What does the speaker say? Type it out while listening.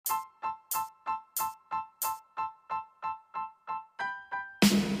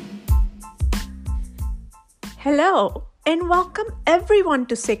Hello, and welcome everyone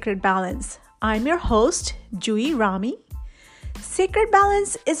to Sacred Balance. I'm your host, Jui Rami. Sacred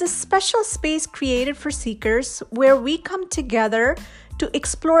Balance is a special space created for seekers where we come together to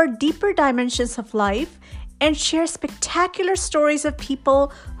explore deeper dimensions of life and share spectacular stories of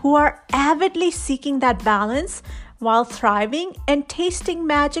people who are avidly seeking that balance while thriving and tasting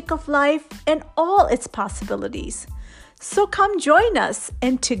magic of life and all its possibilities. So come join us,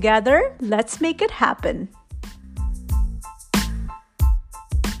 and together, let's make it happen.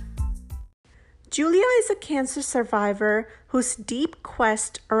 Julia is a cancer survivor whose deep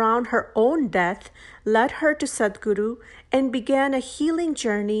quest around her own death led her to Sadhguru and began a healing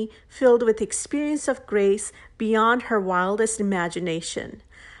journey filled with experience of grace beyond her wildest imagination.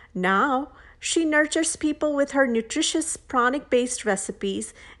 Now, she nurtures people with her nutritious pranic-based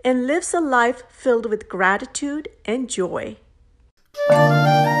recipes and lives a life filled with gratitude and joy.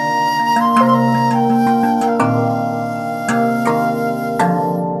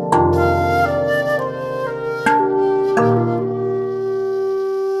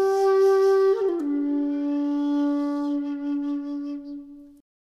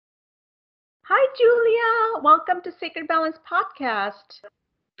 Hi, Julia. Welcome to Sacred Balance Podcast.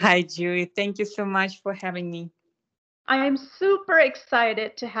 Hi, Julie. Thank you so much for having me. I am super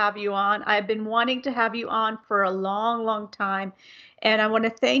excited to have you on. I've been wanting to have you on for a long, long time. And I want to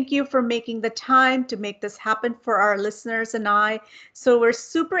thank you for making the time to make this happen for our listeners and I. So we're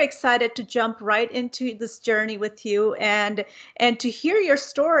super excited to jump right into this journey with you and to hear your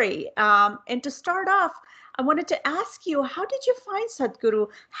story. And to start off, I wanted to ask you, how did you find Sadhguru?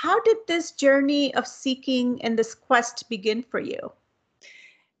 How did this journey of seeking and this quest begin for you?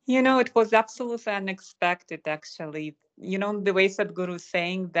 It was absolutely unexpected, actually. The way Sadhguru is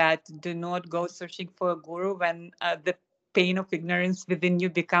saying that do not go searching for a guru when the pain of ignorance within you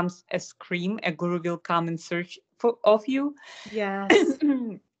becomes a scream, a guru will come in search of you. Yes.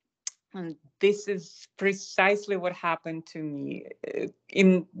 And this is precisely what happened to me,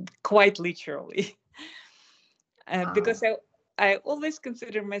 in quite literally. Because I always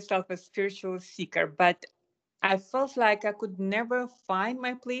consider myself a spiritual seeker, but I felt like I could never find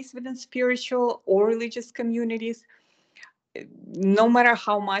my place within spiritual or religious communities. No matter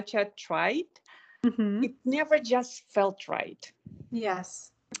how much I tried, it never just felt right.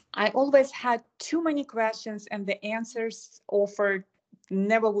 Yes. I always had too many questions, and the answers offered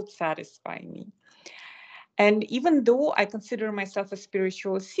never would satisfy me. And even though I consider myself a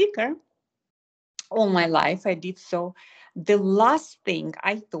spiritual seeker, all my life I did so, the last thing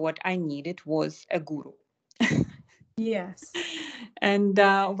I thought I needed was a guru. Yes. And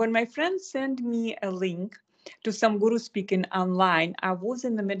when my friend sent me a link to some guru speaking online, I was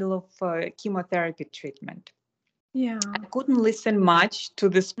in the middle of chemotherapy treatment. Yeah. I couldn't listen much to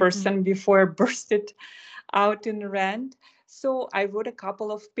this person before I bursted out in rant. So I wrote a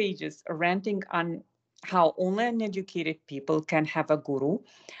couple of pages ranting on how only uneducated people can have a guru,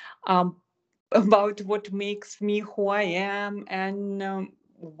 um, about what makes me who I am, and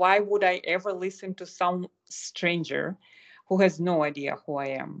why would I ever listen to some stranger who has no idea who I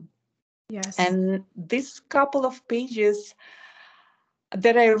am. Yes. And this couple of pages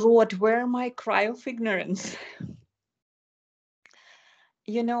that I wrote were my cry of ignorance.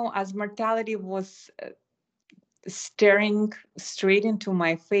 As mortality was staring straight into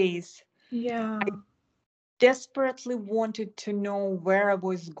my face, Yeah. I desperately wanted to know where I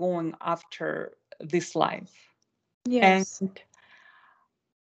was going after this life and Yes.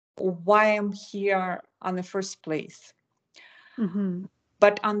 why I'm here in the first place. Mm-hmm.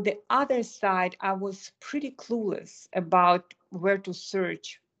 But on the other side, I was pretty clueless about where to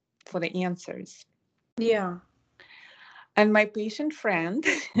search for the answers. Yeah. And my patient friend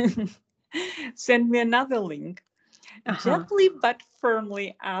sent me another link, Uh-huh. gently but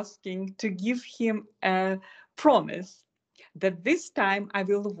firmly asking to give him a promise that this time I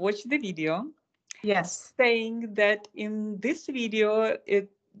will watch the video, Yes. saying that in this video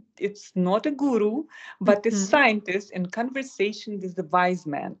it's not a guru but a Mm-hmm. scientist in conversation with the wise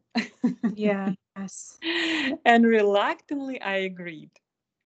man. Yes. And reluctantly I agreed.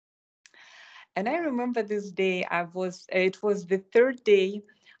 And I remember this day, it was the third day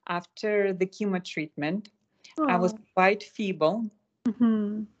after the chemo treatment. I was Oh. quite feeble.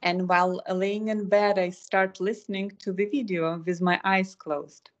 Mm-hmm. And while laying in bed, I start listening to the video with my eyes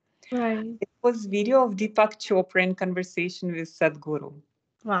closed. Right. It was video of Deepak Chopra in conversation with Sadhguru.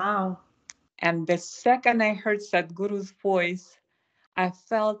 Wow. And the second I heard Sadhguru's voice, I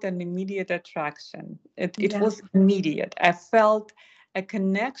felt an immediate attraction. It Yeah. was immediate. I felt a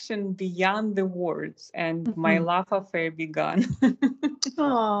connection beyond the words, and my Mm-hmm. love affair began.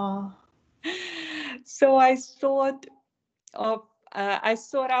 Oh. So I sought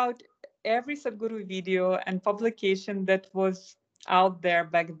out every Sadhguru video and publication that was out there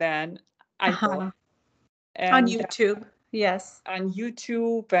back then, I thought, Uh-huh. On and YouTube. Yes. on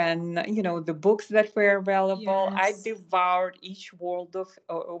YouTube and the books that were available. I Yes. devoured each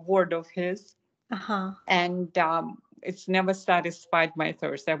word of his, Uh-huh. and it's never satisfied my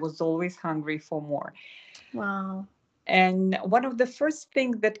thirst. I was always hungry for more. Wow. And one of the first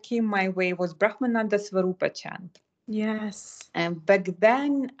things that came my way was Brahmananda Svarupa chant. Yes. And back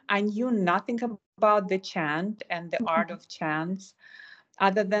then, I knew nothing about the chant and the art Mhm. of chants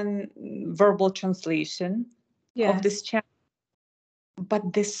other than verbal translation of Yes. this chant.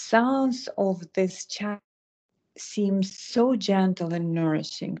 But the sounds of this chant seems so gentle and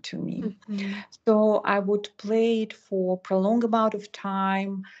nourishing to me. Mhm. So I would play it for a prolonged amount of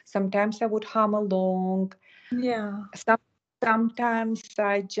time. Sometimes I would hum along. Yeah. Sometimes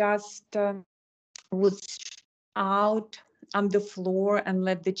I just would stretch out on the floor and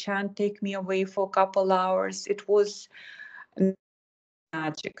let the chant take me away for a couple hours. It was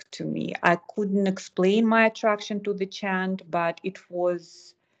magic to me. I couldn't explain my attraction to the chant, but it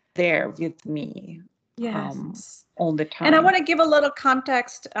was there with me Yes. all the And I time. want to give a little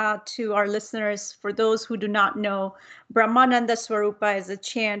context to our listeners. For those who do not know, Brahmananda Swarupa is a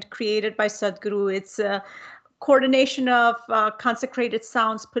chant created by Sadhguru. It's a coordination of consecrated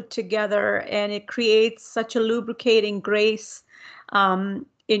sounds put together, and it creates such a lubricating grace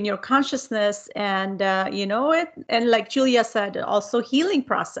in your consciousness, and and like Julia said, also healing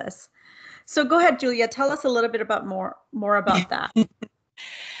process. So go ahead, Julia, tell us a little bit about more about that.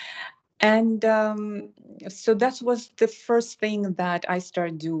 And so that was the first thing that I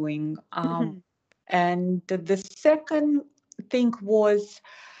started doing. And the second thing was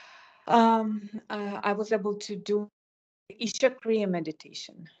I was able to do Isha Kriya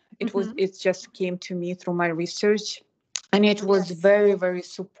meditation. It just came to me through my research, and it was Yes. very, very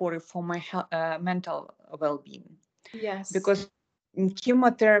supportive for my mental well-being, Yes. because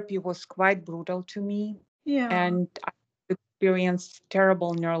chemotherapy was quite brutal to me, Yeah. and I experienced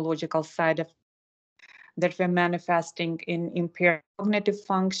terrible neurological side effects that were manifesting in impaired cognitive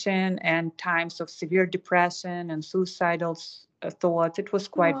function and times of severe depression and suicidal thoughts. It was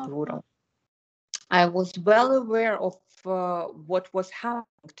quite Oh. brutal. I was well aware of what was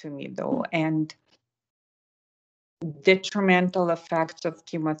happening to me, though, and detrimental effects of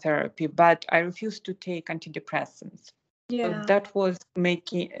chemotherapy, but I refused to take antidepressants. So Yeah. that was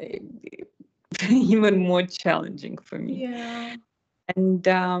making even more challenging for me. Yeah. And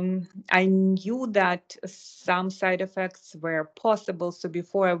I knew that some side effects were possible. So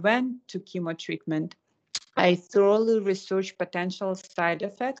before I went to chemo treatment, I thoroughly researched potential side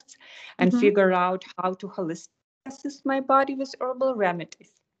effects and figure out how to holistically assist my body with herbal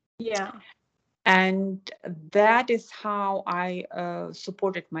remedies. Yeah. And that is how I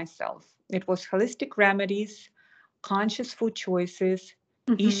supported myself. It was holistic remedies, conscious food choices,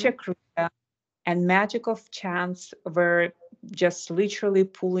 Isha Kriya, and magic of chance were just literally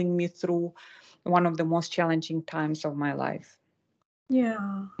pulling me through one of the most challenging times of my life.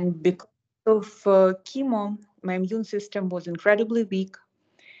 Yeah. And because of chemo, my immune system was incredibly weak,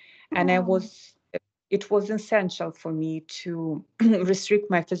 and Oh. it was essential for me to restrict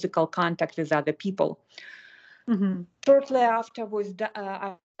my physical contact with other people. Shortly after I was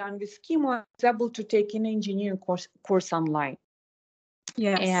done with chemo, I was able to take an engineering course online.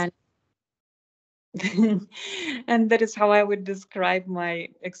 Yes. And and that is how I would describe my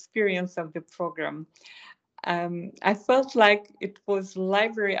experience of the program. I felt like it was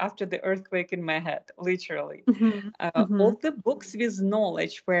library after the earthquake in my head, literally. All the books with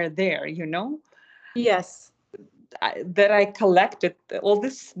knowledge were there, Yes. that I collected, all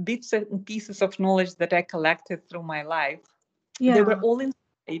these bits and pieces of knowledge that I collected through my life. They were Yeah. all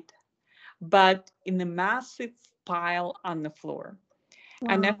inside, but in a massive pile on the floor.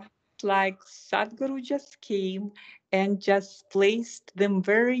 And I Wow. felt like Sadhguru just came and just placed them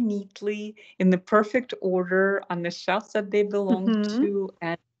very neatly in the perfect order on the shelves that they belonged to,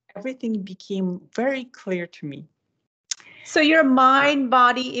 and everything became very clear to me. So your mind,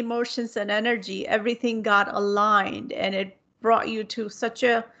 body, emotions, and energy, everything got aligned, and it brought you to such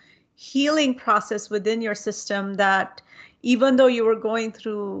a healing process within your system that even though you were going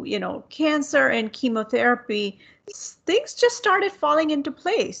through, cancer and chemotherapy, things just started falling into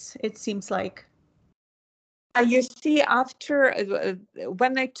place, it seems like. You see, after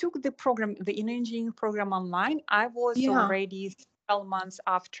when I took the program, the engineering program online, I was Yeah. already several months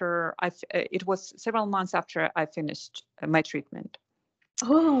after it was several months after I finished my treatment.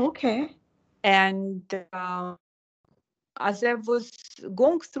 Oh, okay. And as I was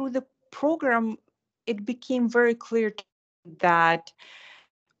going through the program, it became very clear to me that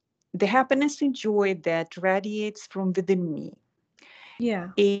the happiness and joy that radiates from within me, Yeah.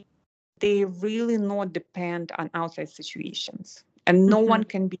 they really not depend on outside situations. And no one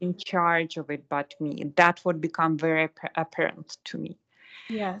can be in charge of it but me. That would become very apparent to me.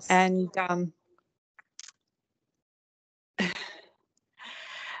 Yes. And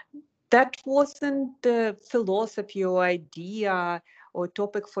that wasn't the philosophy or idea or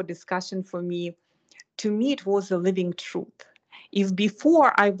topic for discussion for me. To me, it was a living truth. If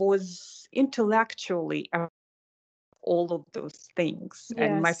before I was intellectually all of those things,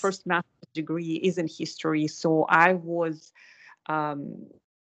 and my Yes. first master's degree is in history, so I was um,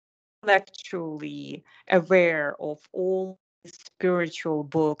 intellectually aware of all spiritual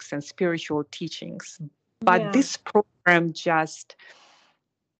books and spiritual teachings. But Yeah. this program just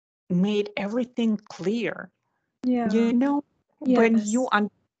made everything clear. Yeah. You know, when you Yes.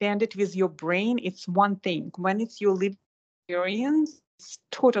 understand it with your brain, it's one thing. When it's your lived experience, it's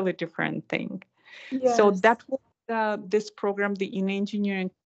totally different thing. So Yes. that was this program the in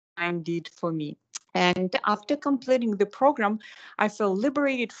engineering time did for me. And after completing the program, I felt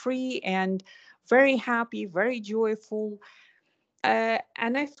liberated, free, and very happy, very joyful.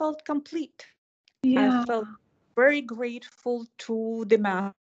 And I felt complete. I Yeah. felt very grateful to the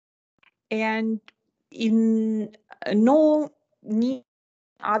master and in no need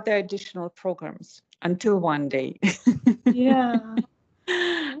other additional programs until one day. Yeah.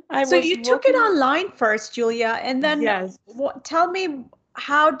 I So was you took it walking. online first, Julia, and then Yes. tell me,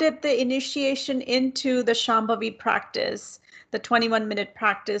 how did the initiation into the Shambhavi practice, the 21-minute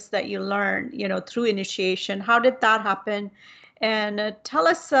practice that you learned, through initiation, how did that happen? And tell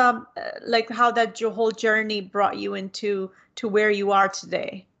us, like how that whole journey brought you into to where you are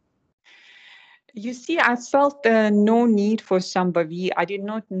today. You see, I felt no need for Shambhavi. I did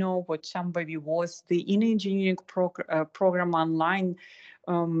not know what Shambhavi was. The in engineering program online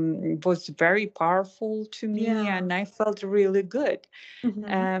was very powerful to me, Yeah. and I felt really good. Hmm.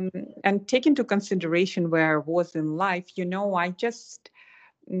 Um, and take into consideration where I was in life, I just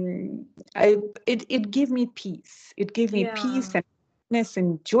mm, it gave me peace. It gave me peace Yeah. and happiness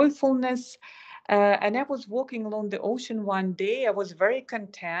and joyfulness. And I was walking along the ocean one day. I was very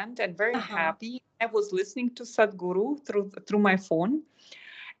content and very Uh-huh. happy. I was listening to Sadhguru through my phone,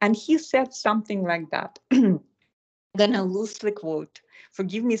 and he said something like that. Gonna loosely quote.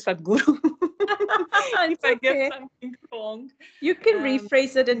 Forgive me, Sadhguru, if It's I get okay. something wrong. You can Um,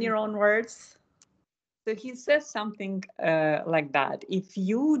 rephrase it in your own words. so he says something like that. If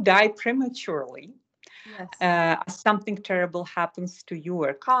you die prematurely, Yes. something terrible happens to you,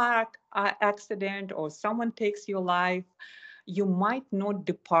 a car accident, or someone takes your life, you might not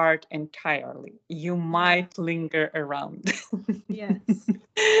depart entirely. You Yeah. might linger around. Yes.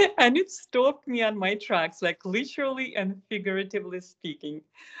 And it stopped me on my tracks, like literally and figuratively speaking.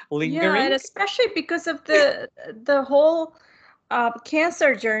 Yeah, and Lingering. especially because of the whole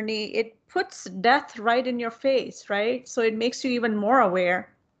cancer journey, it puts death right in your face, right? So it makes you even more aware.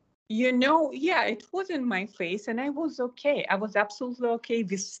 Yeah, it was in my face, and I was okay. I was absolutely okay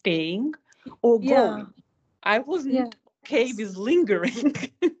with staying or Yeah. going. I wasn't okay Yes. with lingering.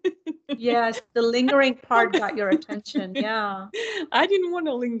 Yes, the lingering part got your attention. Yeah. I didn't want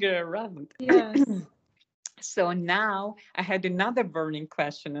to linger around. Yes. So now I had another burning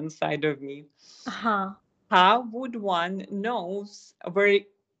question inside of me. Uh-huh. How would one knows where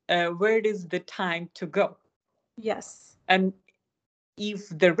it is the time to go? Yes. And if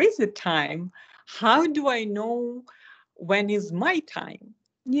there is a time, how do I know when is my time?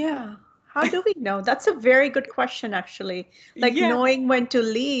 Yeah. How do we know? That's a very good question, actually. Like Yeah. knowing when to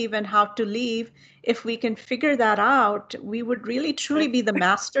leave and how to leave, if we can figure that out, we would really truly be the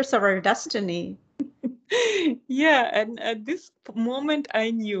masters of our destiny. Yeah, and at this moment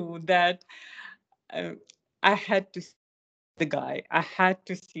I knew that uh, I had to see the guy. I had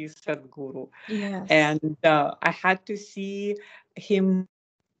to see Sadhguru, Yes. and I had to see him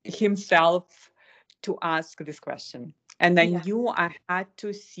himself to ask this question. And I Yeah. knew I had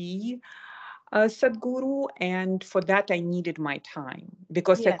to see Sadhguru, and for that I needed my time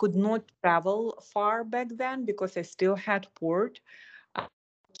because I Yes. could not travel far back then because I still had port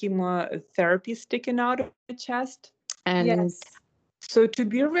chemotherapy sticking out of my chest. And Yes. so, to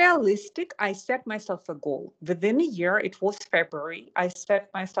be realistic, I set myself a goal. Within a year, it was February, I set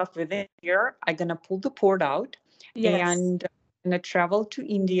myself within a year, I'm going to pull the port out Yes. and I'm going to travel to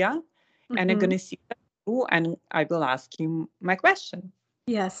India and I'm going Hmm. to see Sadhguru and I will ask him my question.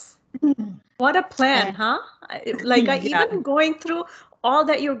 Yes. What a plan, And huh? Like yeah, even going through all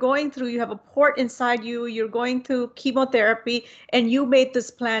that you're going through, you have a port inside you, you're going through chemotherapy, and you made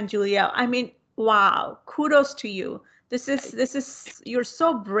this plan, Julia. I mean, Wow, kudos to you. This is you're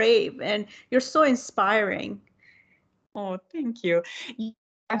so brave and you're so inspiring. Oh, thank you.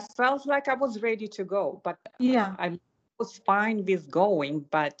 I felt like I was ready to go, but Yeah. I was fine with going.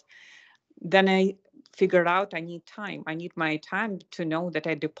 But then I figured out I need time. I need my time to know that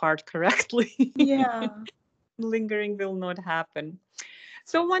I depart correctly. Yeah. Lingering will not happen.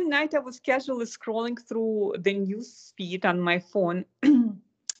 So one night I was casually scrolling through the news feed on my phone.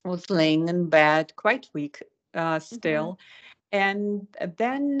 I was laying in bed, quite weak Mhm. still. And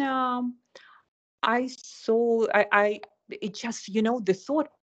then I saw, it just, the thought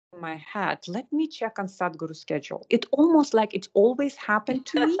in my head, let me check on Sadhguru's schedule. It almost like it always happened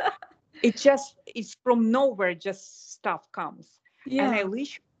to me. It's from nowhere, just stuff comes. And I Yeah. literally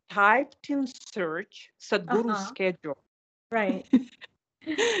typed in search Sadhguru's Uh-huh. schedule. Right.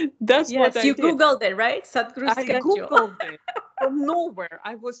 That's what Yes, I you did. Googled it, right? Sadhguru's I schedule. Googled it from nowhere.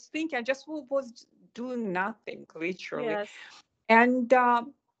 I was thinking, I just was doing nothing, literally. Yes. And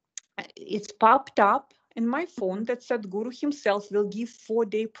it's popped up in my phone Mhm. that Sadhguru himself will give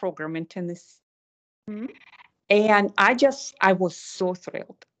 4-day program in Tennessee. Mhm. And I was so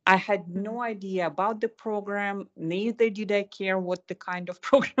thrilled. I had Mhm. no idea about the program, neither did I care what the kind of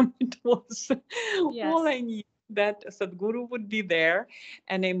program it was. All Yes. I knew that Sadhguru would be there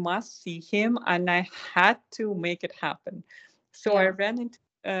and I must see him, and I had to make it happen. So Yeah.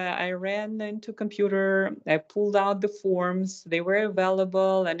 I ran into computer, I pulled out the forms, they were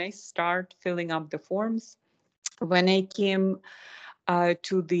available, and I start filling up the forms. When I came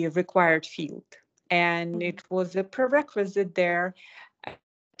to the required field, and Mhm. it was a prerequisite there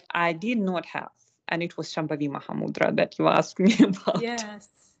I did not have, and it was Shambhavi Mahamudra that you asked me about. Yes.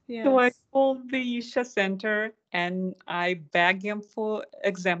 So I Yes. called the Isha Center and I begged them for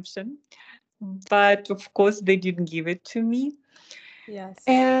exemption, but of course they didn't give it to me. Yes.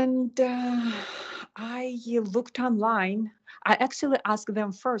 And I looked online. I actually asked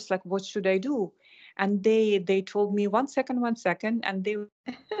them first, like, what should I do? And they told me 1 second, and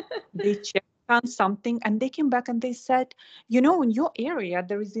they checked on something, and they came back and they said, in your area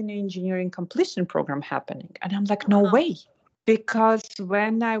there is an engineering completion program happening. And I'm like, no Uh-huh. way. Because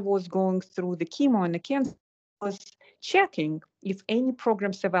when I was going through the chemo and the cancer, I was checking if any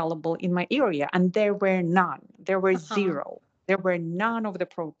programs available in my area, and there were none. There were Uh-huh. zero. There were none of the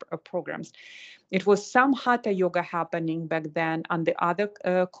programs. It was some hatha yoga happening back then on the other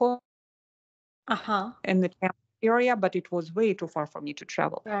Uh-huh. in the town area, but it was way too far for me to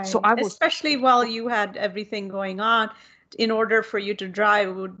travel. So Right. I was, Especially while you had everything going on, in order for you to drive,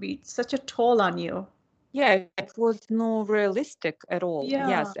 it would be such a toll on you. yeah, it was no realistic at all. Yeah.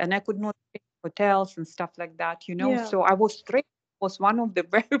 Yes, and I could not stay in hotels and stuff like that. Yeah. So I was straight. Was one of the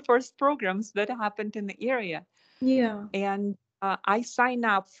very first programs that happened in the area, Yeah. and I signed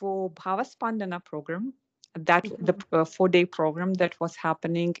up for Bhava Spandana program. That the Mhm. 4-day program that was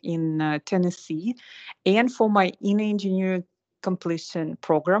happening in Tennessee, and for my inner engineering completion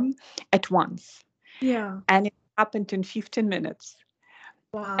program at once, Yeah. and it happened in 15 minutes.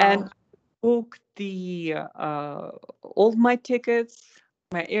 And Wow. booked the all my tickets,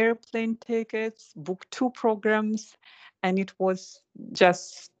 my airplane tickets, booked 2 programs, and it was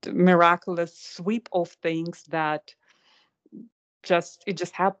just miraculous sweep of things that it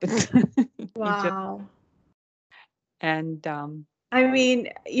just happened. it just Wow. and I mean,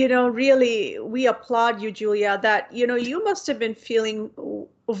 really, we applaud you, Julia, that, you must have been feeling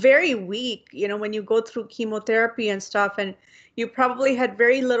very weak, when you go through chemotherapy and stuff, and you probably had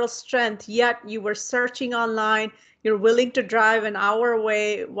very little strength, yet you were searching online. You're willing to drive an hour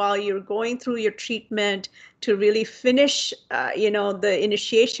away while you're going through your treatment to really finish, the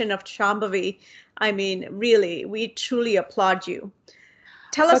initiation of Shambhavi. I mean, really, we truly applaud you.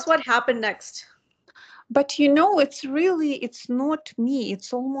 Tell us but what happened next. it's not me.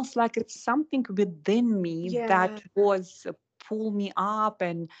 It's almost like it's something within me Yeah. that was pull me up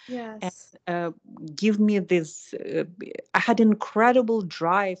and Yes. give me this. I had incredible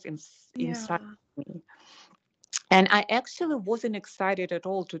drive Yeah. inside me, and I actually wasn't excited at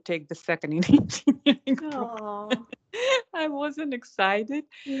all to take the second in engineering program. Oh, I wasn't excited.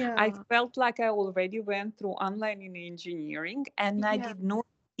 I yeah. felt like I already went through online in engineering, and I Yeah. did not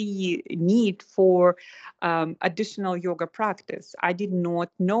see need for additional yoga practice. I did not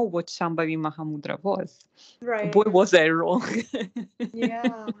know what Shambhavi Mahamudra was. Boy, Right. was I wrong.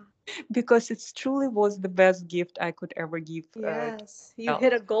 Yeah. Because it truly was the best gift I could ever give to Yes. You myself.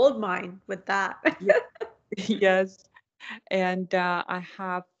 hit a gold mine with that. Yeah. Yes. And I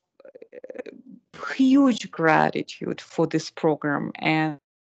have huge gratitude for this program. And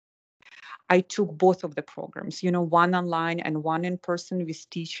I took both of the programs, one online and one in person with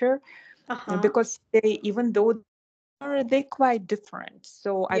teacher. because even though they're quite different.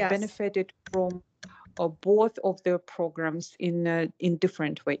 So I Yes. benefited from both of their programs in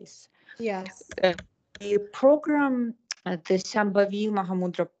different ways. Yes. The program, the Shambhavi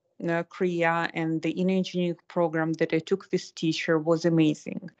Mahamudra Kriya and the inner engineering program that I took with teacher was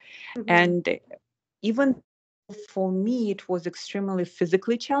amazing. And even for me, it was extremely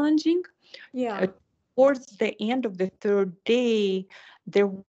physically challenging. Yeah. Towards the end of the third day, there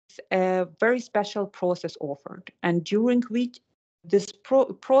was a very special process offered. And during which this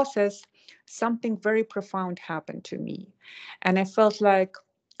process, something very profound happened to me. And I felt like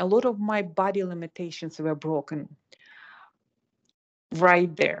a lot of my body limitations were broken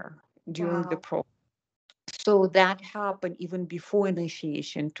right there during the Wow. process. So that happened even before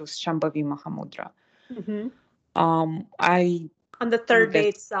initiation to Shambhavi Mahamudra. I On the knew third day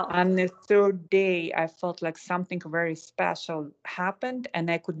that itself. on the third day, I felt like something very special happened, and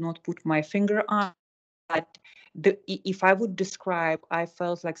I could not put my finger on. But if I would describe, I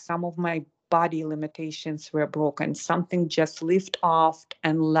felt like some of my body limitations were broken. Something just lifted off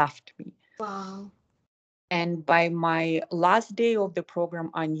and left me. Wow. And by my last day of the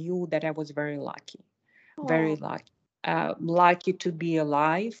program, I knew that I was very lucky, very Oh, lucky. Lucky to be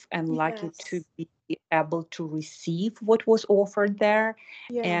alive and lucky to yes. be able to receive what was offered there.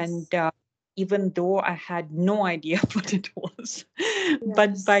 And Yes. even though I had no idea what it was,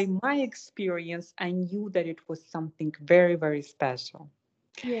 but by Yes. my experience, I knew that it was something very, very special.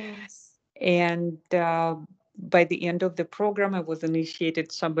 Yes. And by the end of the program, I was initiated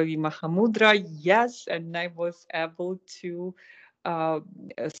Shambhavi Mahamudra. Yes, and I was able to uh,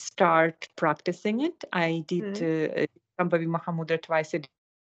 start practicing it. I did Shambhavi Mahamudra twice a day,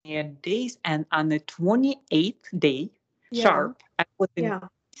 28 days, and on the 28th day, Yeah. sharp, I was in Yeah.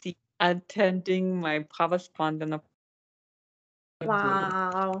 DC attending my Bhavaspandana Sadhguru.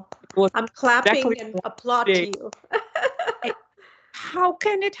 Wow. It was I'm exactly clapping and one applaud to day. you. How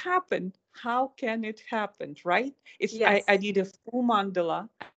can it happen? How can it happen, right? I Yes. did a full mandala.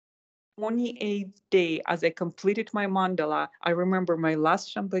 28th day, as I completed my mandala, I remember my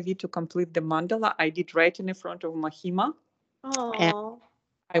last Shambhavi to complete the mandala, I did right in the front of Mahima. And Oh.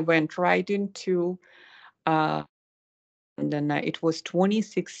 I went right into, uh, and then it was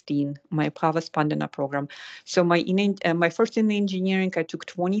 2016, my Pravaspandana program. So my first in engineering, I took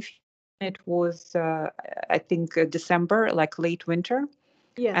 20. It was, I think, December, like late winter.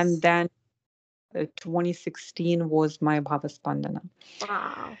 And Yes. then 2016 was my Bhavaspandana.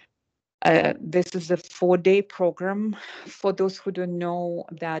 Wow. This is a 4-day program. For those who don't know,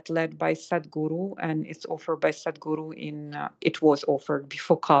 that led by Sadhguru, and it's offered by Sadhguru it was offered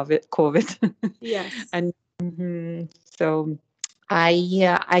before COVID. Yes. And so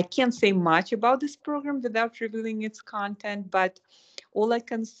I can't say much about this program without revealing its content, but all I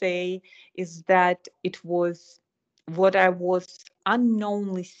can say is that it was what I was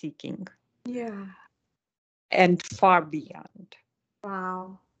unknowingly seeking Yeah. and far beyond.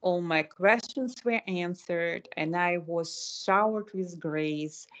 Wow. All my questions were answered, and I was showered with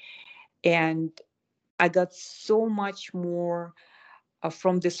grace. And I got so much more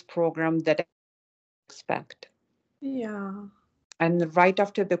from this program that I expect. Yeah. And right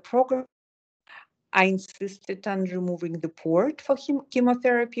after the program, I insisted on removing the port for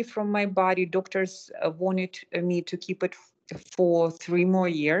chemotherapy from my body. Doctors wanted me to keep it for 3 more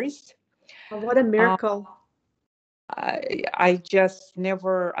years. Oh, what a Uh, miracle. I just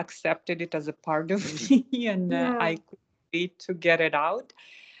never accepted it as a part of me, and Yeah. I could wait to get it out.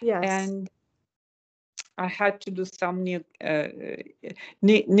 Yes. And I had to do some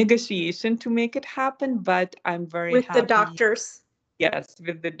negotiation to make it happen, but I'm very With the happy. doctors. Yes,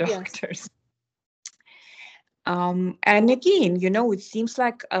 with the Yes. doctors. And again, it seems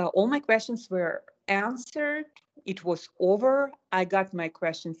like all my questions were answered. It was over. I got my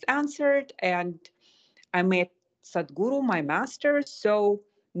questions answered, and I met Sadhguru, my master. So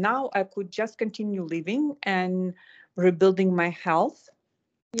now I could just continue living and rebuilding my health.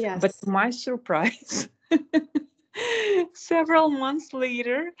 But Yes. to my surprise, several months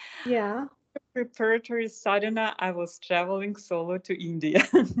later, Yeah. preparatory sadhana, I was traveling solo to India.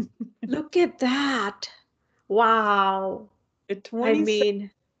 Look at that. Wow. In I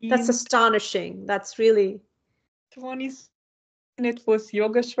mean, that's 2017, astonishing. That's really, 2017, it was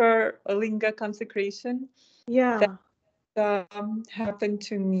Yogeshwar Linga consecration that yeah. happened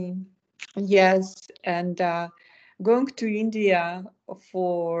to me. Yes, and going to India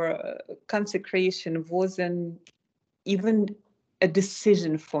for consecration wasn't even a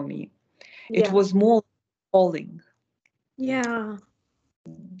decision for me. It Yeah. was more calling. Yeah.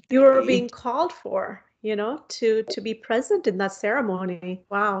 You were being It called for, to be present in that ceremony.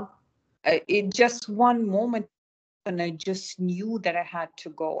 Wow. it just one moment, and I just knew that I had to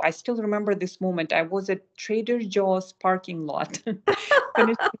go. I still remember this moment. I was at Trader Joe's parking lot,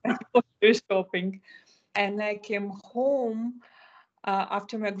 finishing my grocery shopping, and I came home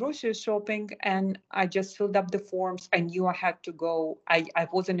after my grocery shopping, and I just filled up the forms. I knew I had to go. I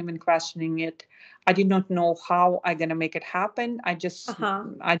wasn't even questioning it. I did not know how I'm gonna make it happen. Uh-huh.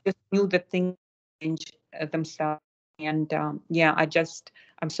 I just knew that things change themselves. And yeah, I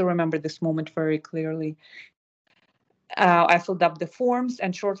still remember this moment very clearly. I filled up the forms,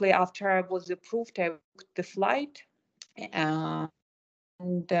 and shortly after I was approved, I booked the flight uh,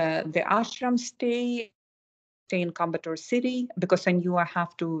 and the ashram stay in Coimbatore City, because I knew I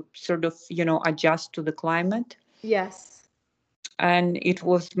have to sort of, adjust to the climate. Yes. And it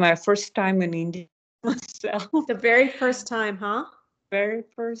was my first time in India myself. The very first time, huh? Very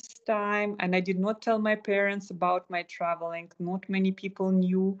first time. And I did not tell my parents about my traveling. Not many people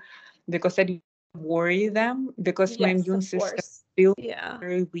knew, because I didn't worry them, because my Yes, immune of system course. still Yeah.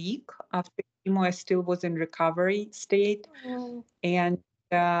 very weak. After chemo, I still was in recovery state. Oh, And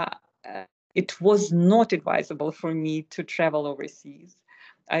uh, it was not advisable for me to travel overseas.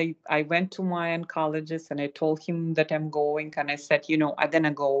 I went to my oncologist and I told him that I'm going, and I said, I'm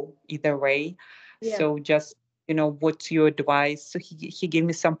gonna go either way. yeah. So just, what's your advice? So he gave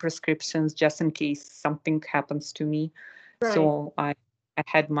me some prescriptions just in case something happens to me. Right. So I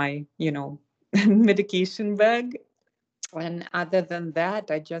had my, medication bag. And other than that,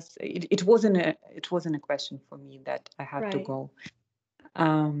 it wasn't a question for me that I had to Right. go.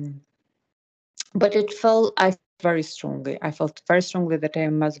 Um, but I felt very strongly that I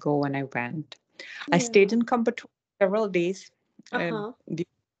must go, and I went. I Yeah. stayed in Coimbatore several days uh, Uh-huh. be-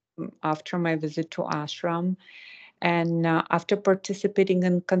 after my visit to ashram, and after participating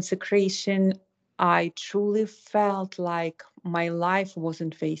in consecration, I truly felt like my life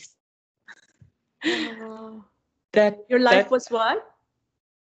wasn't wasted. Wow. That Your life that was what?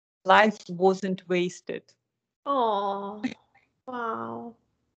 life wasn't wasted. Oh, wow.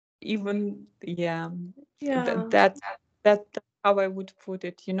 Even, yeah, that, Yeah. that that's how I would put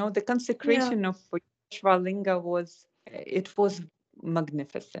it. The Yeah. consecration of Shvalinga was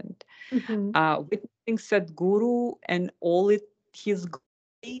magnificent. Mm-hmm. Witnessing Sadhguru and all his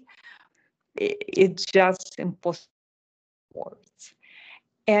glory, it's just impossible words.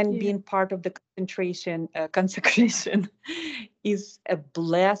 And Yeah. being part of the consecration is a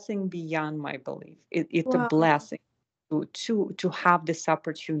blessing beyond my belief. It's a Wow. blessing to have this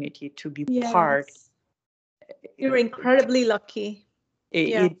opportunity to be part. Yes. You're incredibly lucky.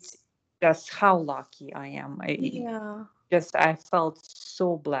 It's Yes. just how lucky I am. Yeah. I felt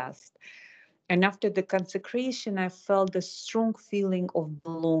so blessed. And after the consecration, I felt a strong feeling of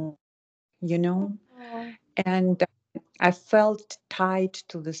belonging, you know, Oh. and I felt tied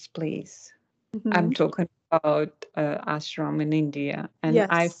to this place. I'm Mm-hmm. talking about ashram in India, and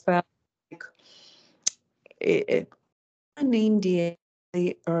I Yes. felt like it, in India,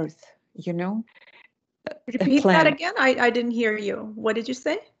 the earth, a Repeat that planet. again. I didn't hear you. What did you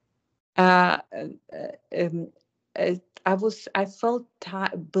say? Uh, um, I felt I felt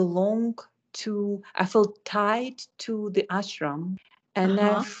tied to the ashram, and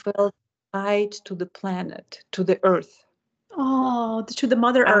I Uh-huh. felt tied to the planet, to the earth. Oh, to the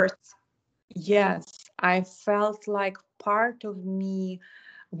Mother I, Earth. yes, I felt like part of me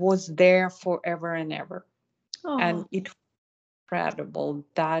was there forever and ever. And Oh, it was incredible.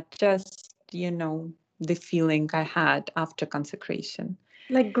 That just, the feeling I had after consecration.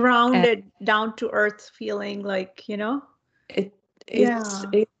 like And grounded down to earth feeling, like, it it's Yeah.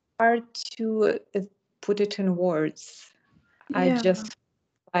 it's hard to put it in words. I Yeah. just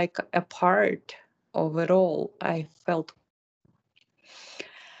like a part of it all. I felt,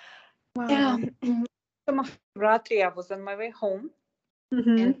 yeah. Wow. So Mahavratri, I was on my way home,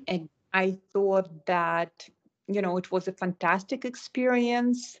 Mm-hmm. and I thought that, it was a fantastic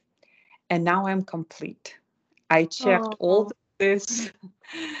experience, and now I'm complete. I checked all Oh, this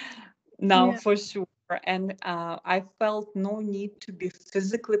now yeah. for sure. And I felt no need to be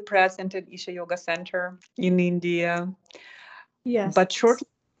physically present at Isha Yoga Center in India. Yes. But shortly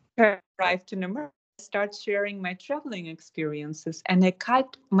after I arrived in America, I started sharing my traveling experiences. And I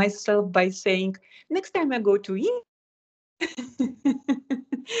caught myself by saying, next time I go to India,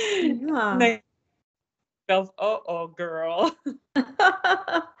 and Yeah. I felt, oh, girl.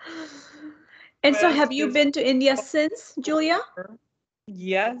 And so Was have you this been to India since, Julia? over?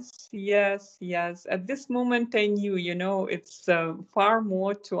 Yes, yes, yes. At this moment, I knew, it's far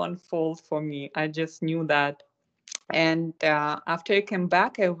more to unfold for me. I just knew that. And after I came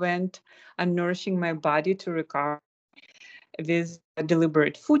back, I went on nourishing my body to recover, with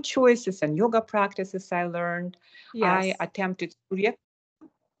deliberate food choices and yoga practices I learned. Yes. I attempted Surya.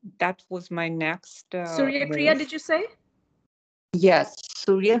 That was my next Surya Kriya, move. did you say? Yes,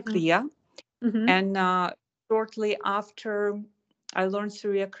 Surya Mm-hmm. Kriya. Mm-hmm. And shortly after I learned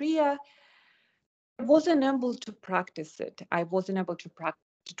Surya Kriya, I wasn't able to practice it. I wasn't able to practice.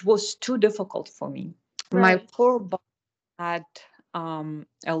 It was too difficult for me. My Right. poor body had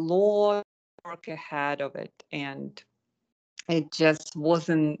a lot of work ahead of it, and it just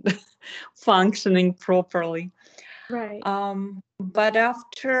wasn't functioning properly. Right. But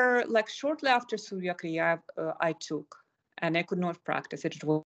shortly after Surya Kriya, I took, and I could not practice it. It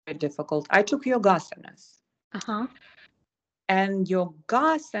was very difficult. I took yogasanas. Uh-huh. And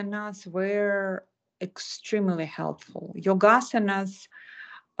yogasanas were extremely helpful. Yogasanas,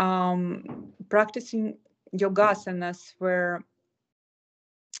 practicing yogasanas were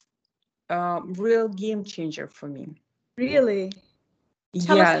a real game changer for me. Really?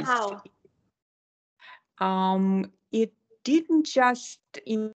 Tell us Yes. how. It didn't just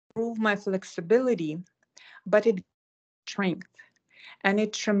improve my flexibility, but it strength, and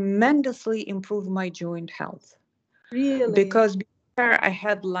it tremendously improved my joint health. Really? Because before I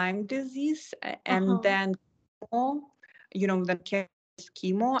had Lyme disease, and Uh-huh. then chemo, then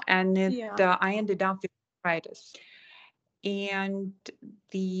chemo, and Yeah. I ended up with arthritis. And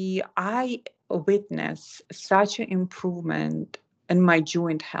I witnessed such an improvement in my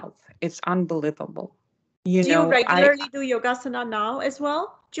joint health. It's unbelievable. You Do you know, I regularly do yogasana now as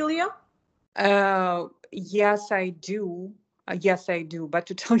well, Julia? yes, I do. Yes, I do. But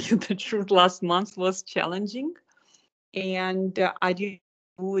to tell you the truth, last month was challenging, and I didn't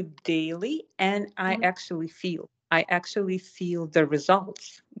do it daily, and I actually feel the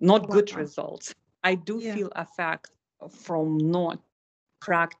results, not good Wow. results. I do Yeah. feel effect from not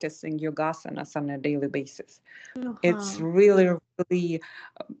practicing yogasanas on a daily basis. It's Uh-huh. really, really,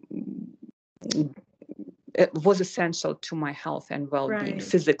 it was essential to my health and well-being Right.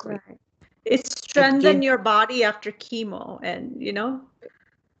 physically. Right. It It strengthened gave, your body after chemo, and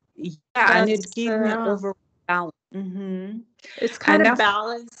yeah, and it that's gave me overall balance. Hmm. it's kind And of after,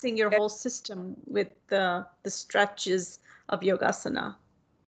 balancing your whole system with the stretches of yogasana.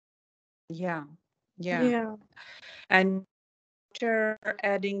 yeah, yeah. Yeah. And after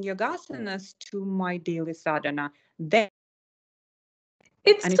adding yogasanas to my daily sadhana, then,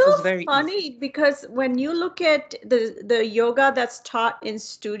 It's and it so was very easy. funny because when you look at the yoga that's taught in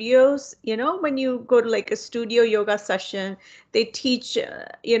studios, when you go to like a studio yoga session, they teach,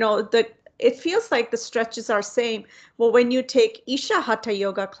 it feels like the stretches are same. Well, when you take Isha Hatha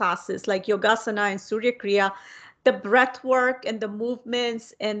yoga classes like Yogasana and Surya Kriya, the breath work and the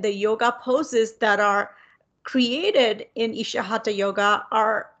movements and the yoga poses that are created in Isha Hatha yoga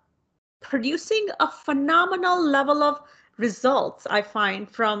are producing a phenomenal level of results. I find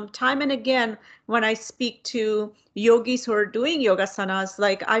from time and again when I speak to yogis who are doing yogasanas,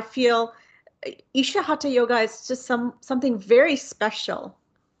 like I feel Isha Hatha yoga is just something very special.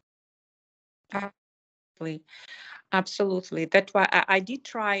 Absolutely. Absolutely. That's why I did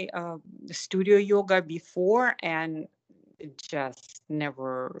try studio yoga before, and it just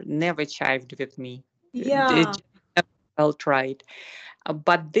never chived with me. It Yeah. just never felt right.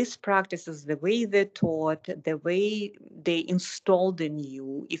 But this practice is the way they taught, the way they installed in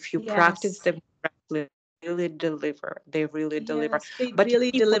you. If you practice Yes. them correctly, they really deliver. They really deliver. Yes, they But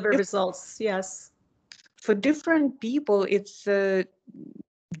really deliver results. Yes. for different people, it's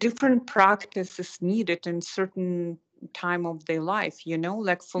different practices needed in certain time of their life.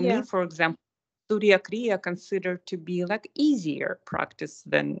 Like for me, Yeah. for example, Surya Kriya considered to be like easier practice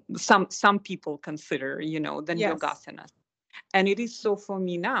than some people consider, than Yes. yogasanas. And it is so for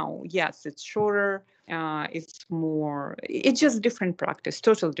me now. Yes, it's shorter. It's more. It's just different practice,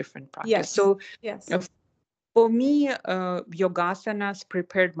 total different practice. Yes. So Yes. uh, for me, yogasanas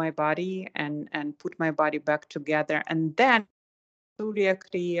prepared my body and put my body back together. And then Surya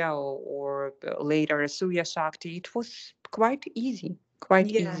Kriya or later Surya Shakti, it was quite easy.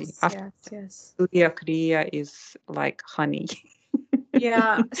 Quite easy. Yes. After Yes. Yes. Surya Kriya is like honey.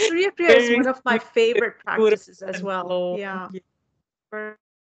 Yeah. Surya Kriya is Very one of my sweet, favorite beautiful, practices as and well. flowing. Yeah. Very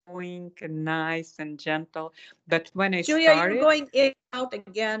flowing and nice and gentle. But when I Julia, you're started, going in and out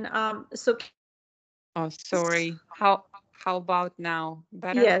again. So oh sorry. How about now?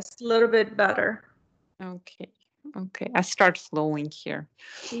 Better? yes, a little bit better. Okay. Okay. I start flowing here.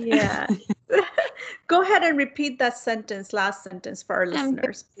 Yeah. Go ahead and repeat that sentence, last sentence for our I'm just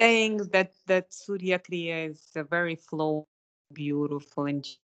listeners, please. saying that Surya Kriya is a very flow, beautiful and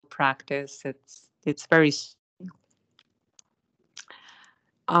gentle practice. It's very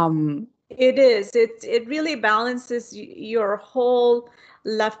um It is. It really balances your whole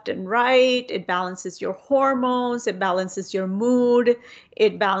left and right. It balances your hormones. It balances your mood.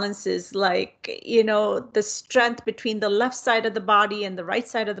 It balances the strength between the left side of the body and the right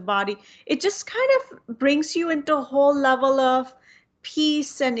side of the body. It just kind of brings you into a whole level of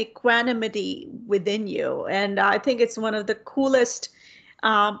peace and equanimity within you. And I think it's one of the coolest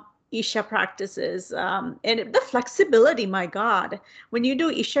um, Isha practices. And the flexibility, my God, when you do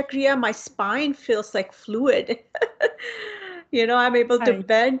Isha Kriya, my spine feels like fluid. I'm able to Right.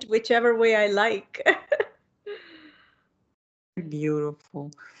 bend whichever way I like.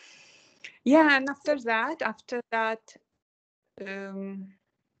 Beautiful. Yeah, and after that, um,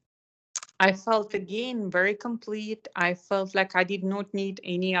 I felt again very complete. I felt like I did not need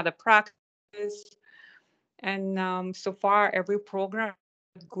any other practice. And so far, every program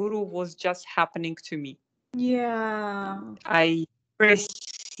Guru was just happening to me. Yeah. I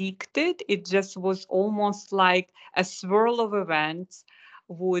seeked it. It just was almost like a swirl of events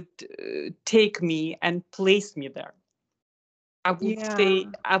would take me and place me there. Yeah.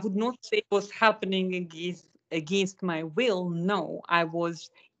 I would not say it was happening against my will. No, I was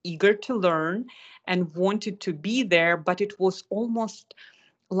eager to learn and wanted to be there, but it was almost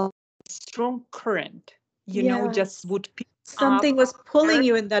like a strong current, just Yes. would pick up Something was pulling there.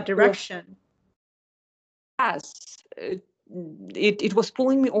 you in that Or direction. yes, it was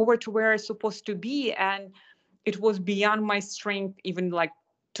pulling me over to where I was supposed to be, and it was beyond my strength, even like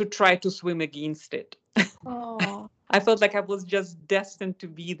to try to swim against it. Oh. I felt like I was just destined to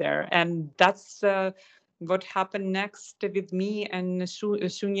be there. And that's what happened next with me and the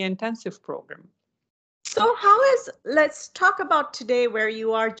Shunya Intensive Program. So let's talk about today where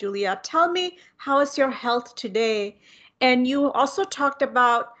you are, Julia. Tell me, how is your health today? And you also talked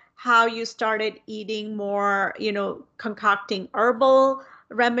about how you started eating more, concocting herbal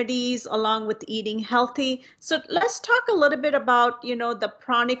remedies along with eating healthy. So let's talk a little bit about, the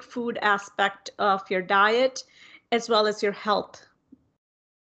pranic food aspect of your diet as well as your health.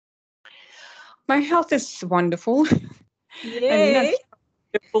 My health is wonderful. I mean, Yay. as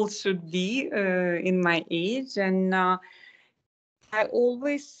people should be in my age. And I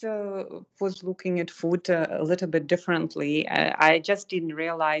always was looking at food a little bit differently. I just didn't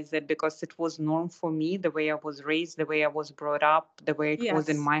realize it because it was norm for me, the way I was raised, the way I was brought up, the way it was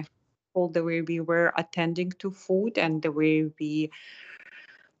in Yes. my household, the way we were attending to food, and the way we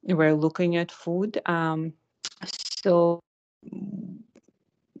were looking at food. So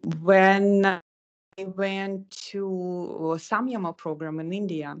when I went to Samyama program in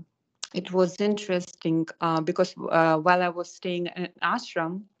India, it was interesting because while I was staying in an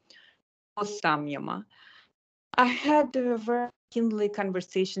ashram, was Samyama, I had a very kindly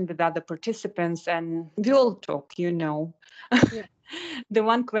conversation with other participants, and we all talk. Yeah. The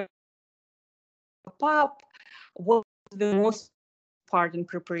one question pop up was the most part in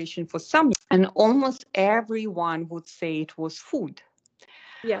preparation for Samyama, and almost everyone would say it was food.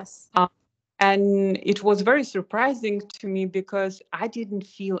 Yes. Uh, and it was very surprising to me because I didn't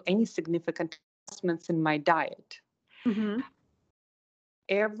feel any significant adjustments in my diet. Mm-hmm.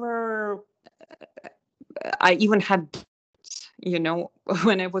 Ever, I even had,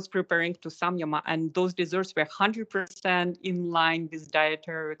 when I was preparing to Samyama, and those desserts were 100% in line with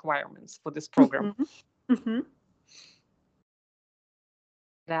dietary requirements for this program. Mm-hmm. Mm-hmm.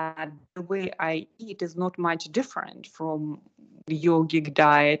 That the way I eat is not much different from the yogic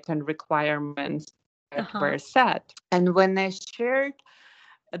diet and requirements that Uh-huh. were set. And when I shared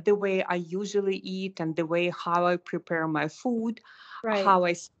the way I usually eat and the way how I prepare my food, Right. how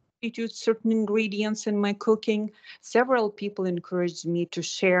I substitute certain ingredients in my cooking. Several people encouraged me to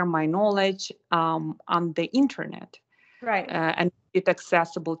share my knowledge on the internet Right. and make it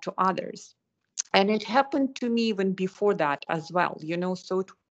accessible to others. And it happened to me even before that as well. So it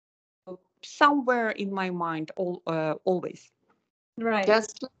was somewhere in my mind always. Right.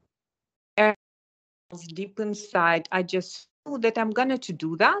 Just like deep inside, I just knew that I'm going to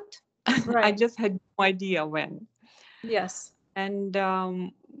do that. I Right. just had no idea when. Yes. And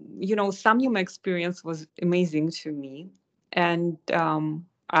Samyama experience was amazing to me, and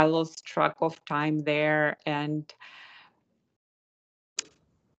I lost track of time there. And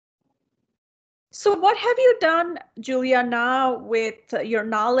So what have you done, Julia, now with your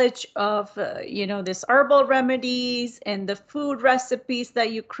knowledge of, this herbal remedies and the food recipes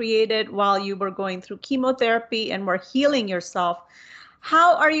that you created while you were going through chemotherapy and were healing yourself?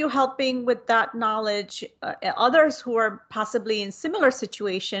 How are you helping with that knowledge others who are possibly in similar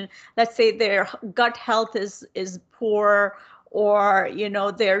situation? Let's say their gut health is poor, or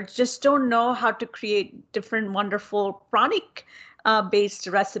they just don't know how to create different wonderful pranic based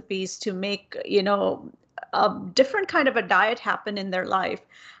recipes to make, a different kind of a diet happen in their life.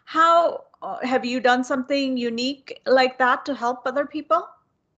 How have you done something unique like that to help other people?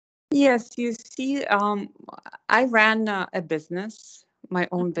 Yes, you see, I ran a business, my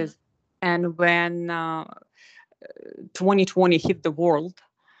own Mhm. business, and when 2020 hit the world,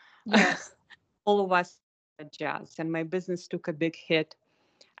 Yes. all of us adjust, and my business took a big hit.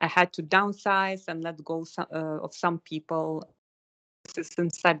 I had to downsize and let go of some people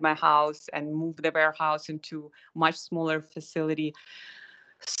inside my house and move the warehouse into much smaller facility.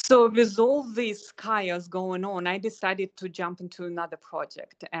 So with all this chaos going on, I decided to jump into another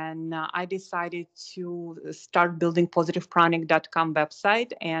project, and I decided to start building positivepranic.com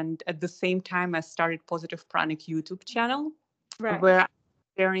website. And at the same time, I started Positive Pranic YouTube channel, Right. where I'm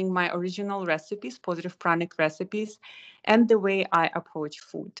sharing my original recipes, Positive Pranic recipes, and the way I approach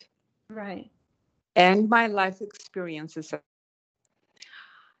food Right. and my life experiences.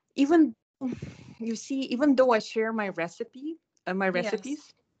 Even you see, even though I share my Yes.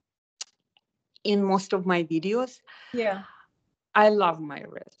 recipes in most of my videos, Yeah. I love my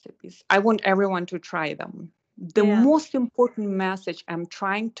recipes. I want everyone to try them. The Yeah. most important message I'm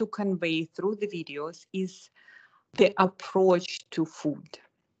trying to convey through the videos is the approach to food.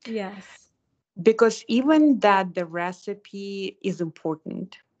 Yes. Because even that the recipe is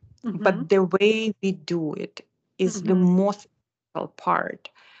important, Mm-hmm. but the way we do it is the Mm-hmm. most important part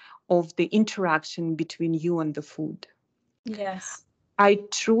of the interaction between you and the food. Yes. I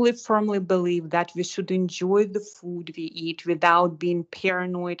truly firmly believe that we should enjoy the food we eat without being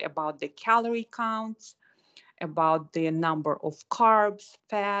paranoid about the calorie counts, about the number of carbs,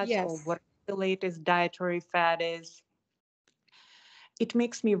 fats, or Yes. what the latest dietary fad is. It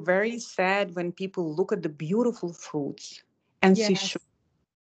makes me very sad when people look at the beautiful fruits and see Yes. sugar,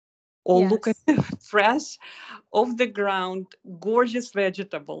 or look at Yes. the fresh, off the ground, gorgeous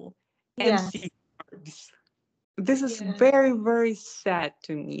vegetable and see Yes. carbs. This is Yes. very, very sad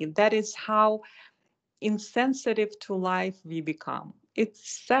to me. That is how insensitive to life we become. It's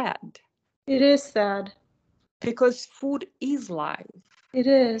sad It is sad. because food is life. It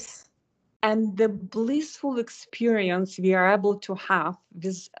is. And the blissful experience we are able to have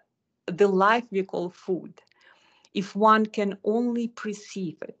with the life we call food, if one can only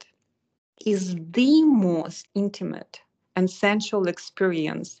perceive it, is the most intimate and sensual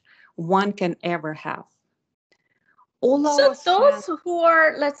experience one can ever have. All So our those sense, who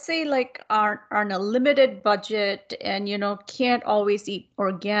are, let's say, like are on a limited budget and can't always eat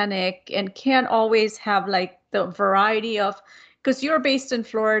organic and can't always have like the variety of, because you're based in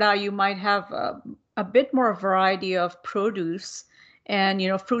Florida, you might have a bit more variety of produce and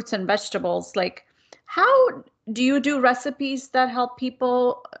fruits and vegetables. Like, how do you do recipes that help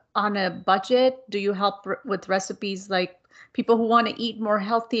people on a budget? Do you help with recipes like people who want to eat more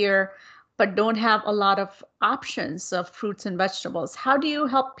healthier but don't have a lot of options of fruits and vegetables? How do you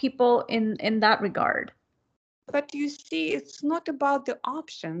help people in that regard? but you see, it's not about the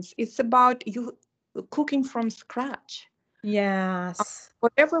options, it's about you cooking from scratch. Yes.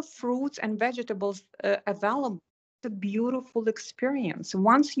 Whatever fruits and vegetables available, it's a beautiful experience.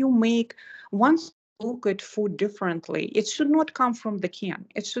 Once you look at food differently, it should not come from the can.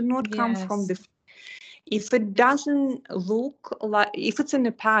 It should not come from Yes. the. If it doesn't look like, if it's in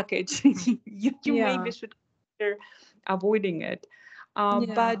a package, you maybe Yeah. should consider avoiding it. Yeah.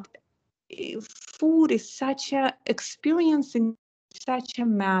 But food is such a experiencing, such a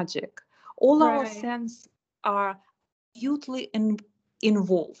magic. All our Right. senses are hugely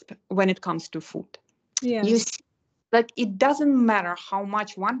involved when it comes to food. You Yes. see, like it doesn't matter how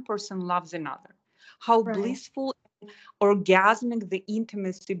much one person loves another, how Right. blissful, orgasmic the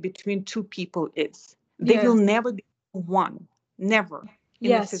intimacy between two people is. They will Yes. never be one, never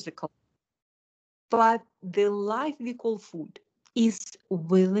in the Yes. physical. But the life we call food is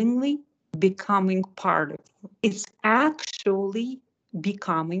willingly becoming part of you. It's actually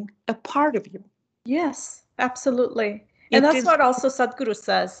becoming a part of you. Yes. Absolutely. And It that's is what also Sadhguru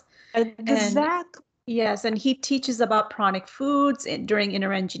says. And exact. yes, and he teaches about pranic foods during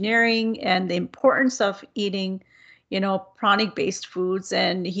inner engineering and the importance of eating, pranic based foods.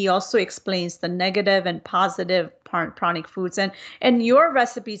 And he also explains the negative and positive pranic foods. And your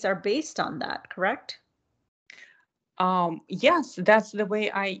recipes are based on that, correct? Yes, that's the way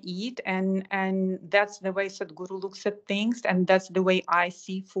I eat, and that's the way Sadhguru looks at things, and that's the way I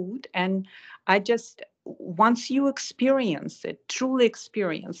see food. And I just, once you experience it, truly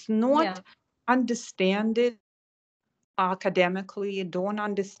experience, Yeah. not understand it academically, don't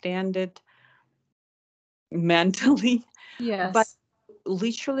understand it mentally, but Yes.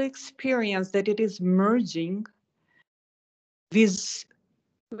 literally experience that it is merging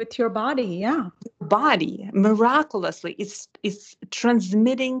with your body. Yeah. body miraculously. It's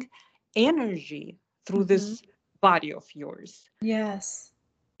transmitting energy through Mm-hmm. this body of yours. Yes.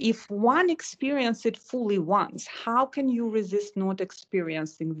 If one experiences it fully once, how can you resist not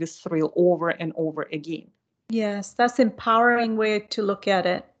experiencing this thrill over and over again? Yes, that's empowering way to look at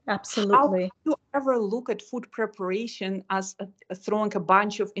it. How can Absolutely. you ever look at food preparation as throwing a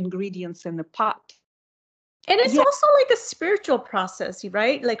bunch of ingredients in a pot? And it's Yeah, also like a spiritual process,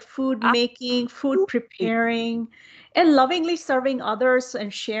 right? Like food making, food absolutely. preparing, and lovingly serving others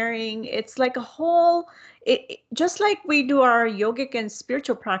and sharing. It's like a whole, just like we do our yogic and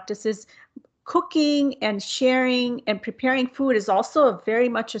spiritual practices, cooking and sharing and preparing food is also very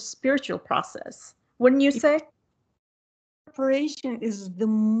much a spiritual process. Wouldn't you say? Preparation is the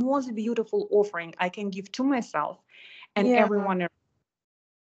most beautiful offering I can give to myself and Yeah. everyone else.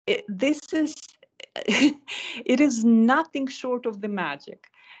 This is it is nothing short of the magic.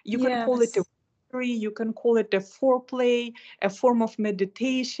 You can call it a Yes. victory, you can call it a foreplay, a form of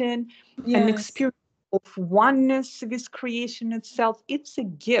meditation, an Yes. experience of oneness with creation itself. It's a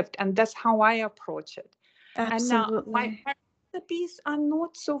gift, and that's how I approach it. And now Absolutely. my recipes are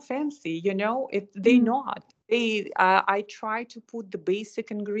not so fancy, you know, they Mm. not. I try to put the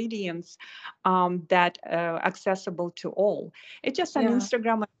basic ingredients that accessible to all. It's just on Yeah.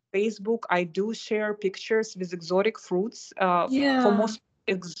 Instagram and Facebook. I do share pictures with exotic fruits. For Yeah. most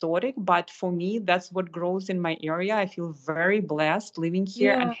exotic, but for me, that's what grows in my area. I feel very blessed living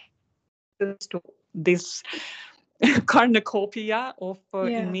here and Yeah. access to this cornucopia of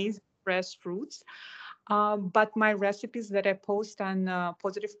Yeah. amazing fresh fruits. But my recipes that I post on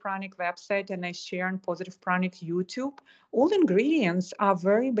Positive Pranic website and I share on Positive Pranic YouTube, all ingredients are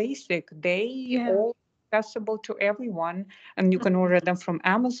very basic. They Yeah. all accessible to everyone, and you can order them from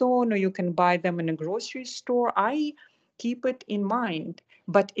Amazon or you can buy them in a grocery store. I keep it in mind.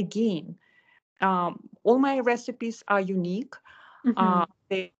 But again, all my recipes are unique. Mm-hmm.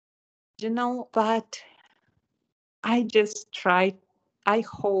 They're original, but I just try. I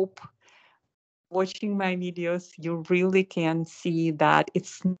hope watching my videos, you really can see that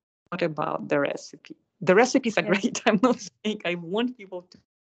it's not about the recipe. The recipes are Yeah. great. I'm not saying I want people to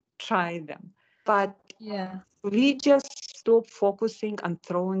try them, but Yeah. we just stop focusing on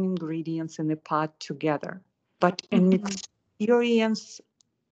throwing ingredients in a pot together, but an Mm-hmm. experience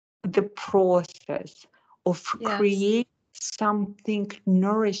the process of Yes. creating something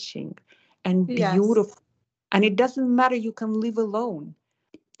nourishing and Yes. beautiful. And it doesn't matter, you can live alone.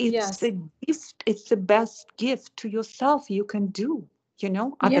 It's Yes. a gift. It's the best gift to yourself you can do, you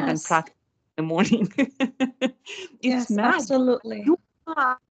know, other than Yes. practice in the morning. It's Yes. magic. Absolutely. You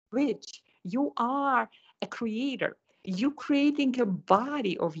are rich. You are a creator. You creating a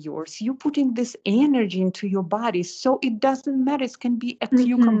body of yours. You putting this energy into your body. So it doesn't matter. It can be a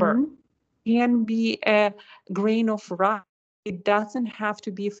cucumber, Mm-hmm. can be a grain of rice. It doesn't have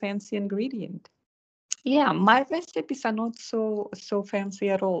to be a fancy ingredient. Yeah, my recipes are not so fancy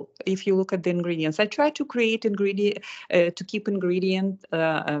at all. If you look at the ingredients, I try to create ingredient to keep ingredient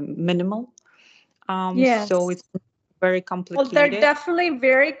minimal. So Yes. it's very Well, they're complicated. definitely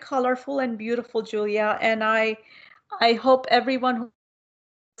very colorful and beautiful, Julia. And I hope everyone who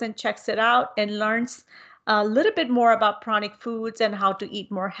and checks it out and learns a little bit more about pranic foods and how to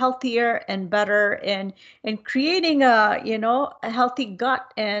eat more healthier and better and creating a healthy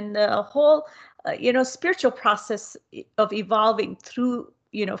gut and a whole spiritual process of evolving through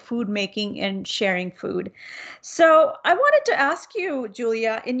food making and sharing food. So I wanted to ask you,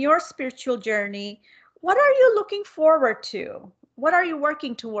 Julia, in your spiritual journey, what are you looking forward to? What are you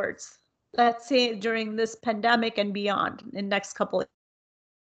working towards, let's say during this pandemic and beyond in the next couple of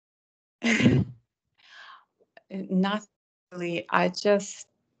Not really. I just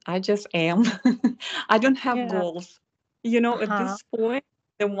am. I don't have Yeah. goals. You know, at Uh-huh. this point,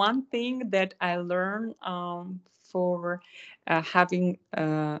 the one thing that I learned for having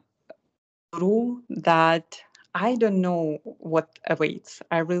guru that I don't know what awaits.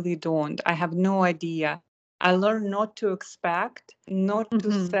 I really don't. I have no idea. I learned not to expect, not to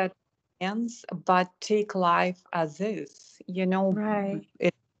Mm-hmm. set plans, but take life as is. You know, Right.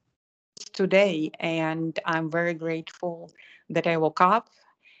 it's today, and I'm very grateful that I woke up.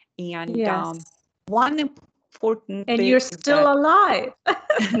 And Yes. one important And thing you're that still alive.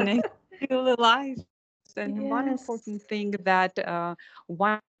 and I'm still alive. And one Yes. important thing that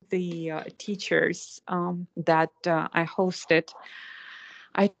one of the teachers that I hosted,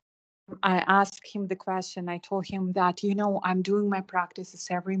 I I asked him the question. I told him that I'm doing my practices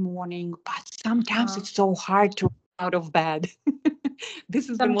every morning, but sometimes Uh, it's so hard to get out of bed. This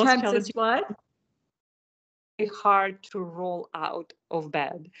is the most sometimes it's challenging. what? hard to roll out of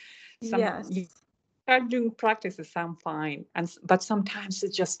bed. You Yes. start doing practices, I'm fine, but sometimes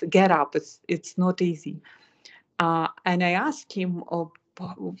it's just to get up. It's not easy. And I asked him, "Oh,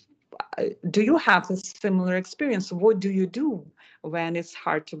 do you have a similar experience? What do you do when it's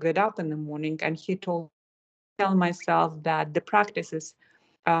hard to get up in the morning?" And he told tell myself that the practices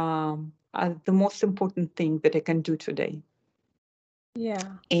are the most important thing that I can do today.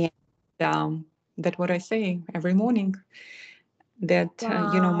 Yeah. And that's what I say every morning. That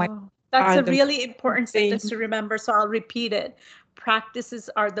my Wow. That's are a the really important sentence thing. to remember. So I'll repeat it. Practices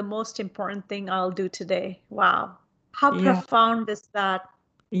are the most important thing I'll do today. Wow. How Yeah, profound is that?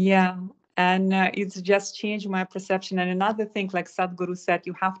 yeah. And it's just changed my perception. And another thing, like Sadhguru said,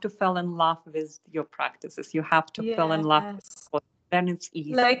 you have to fall in love with your practices. You have to fall in love Yes. with it. Then it's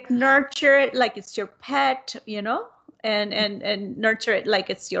easy. Like nurture it like it's your pet, and nurture it like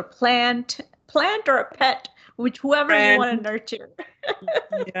it's your plant or a pet, which whoever you want to Friend. nurture.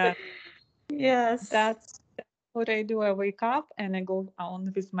 Yeah, Yes. that's what I do. I wake up and I go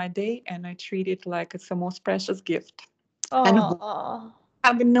on with my day and I treat it like it's the most precious gift. And Oh, I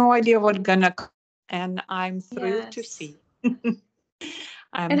have no idea what's gonna come. And I'm thrilled to yes. see.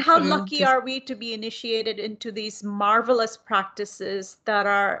 And I'm how thrilled lucky to see. are we to be initiated into these marvelous practices that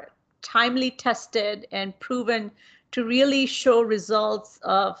are timely tested and proven to really show results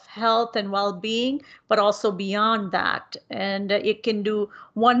of health and well-being, but also beyond that. And it can do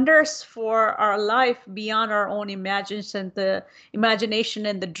wonders for our life beyond our own imagination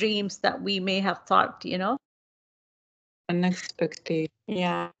and the dreams that we may have thought. An expectation.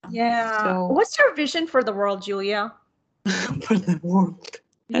 Yeah. Yeah. So What's your vision for the world, Julia? for the world,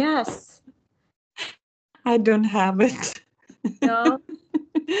 Yes. I don't have it. No.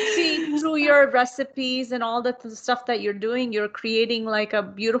 See, through your recipes and all the stuff that you're doing, you're creating like a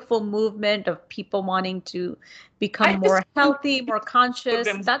beautiful movement of people wanting to become I just more want healthy, more for conscious.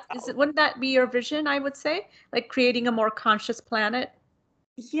 themselves. Wouldn't that be your vision, I would say? Like creating a more conscious planet?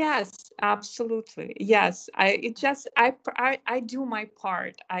 Yes, absolutely. Yes, I do my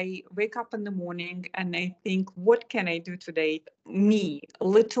part. I wake up in the morning and I think, what can I do today? Me, a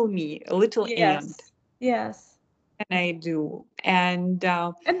little ant. Yes. Yes. Can I do? And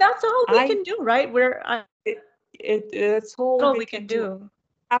And that's all we I can do, right? it, it's all All we we can can do. do.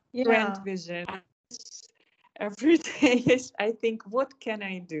 I have grand Yeah. vision. Every day I think, what can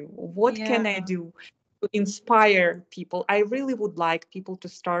I do? What can I Yeah. do to inspire people? I really would like people to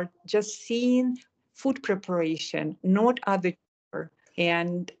start just seeing food preparation, not other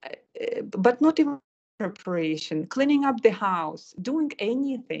and but not even preparation, cleaning up the house, doing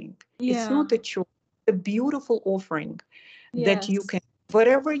anything. It's Yeah. not a chore. It's a beautiful offering that you Yes. can,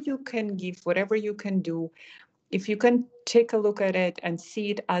 whatever you can give, whatever you can do, if you can take a look at it and see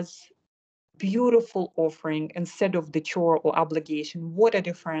it as beautiful offering instead of the chore or obligation, what a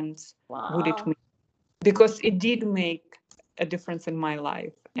difference would it Wow. make? Because it did make a difference in my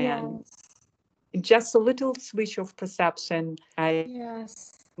life. And Yes. just a little switch of perception, I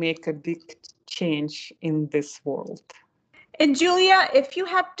Yes. make a big change in this world. And Julia, if you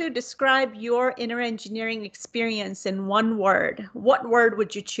had to describe your inner engineering experience in one word, what word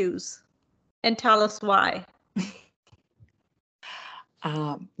would you choose? And tell us why.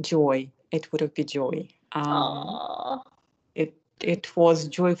 Joy. It would be joy. Oh, It was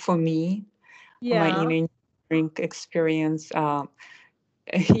joy for me. My yeah. inner engineering experience.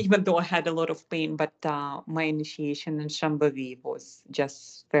 Even though I had a lot of pain, but my initiation in Shambhavi was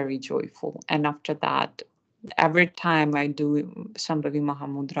just very joyful. And after that, every time I do Shambhavi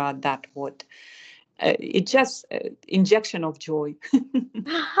Mahamudra, that would it just injection of joy.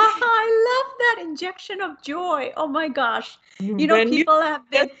 I love that injection of joy. Oh my gosh. When you People have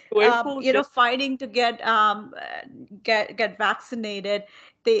been, get joyful, just fighting to get vaccinated.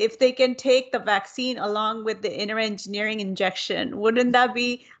 If they can take the vaccine along with the inner engineering injection, wouldn't that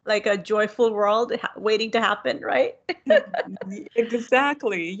be like a joyful world waiting to happen, right?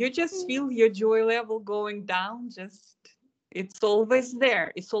 exactly, you just feel your joy level going down. Just it's always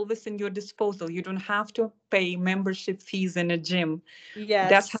there. It's always in your disposal. You don't have to pay membership fees in a gym.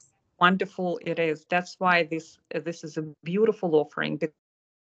 That's how Yes. wonderful it is. That's why this is a beautiful offering. Because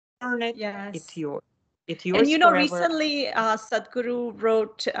earn it, it's Yes. yours. It's And yours forever. recently Sadhguru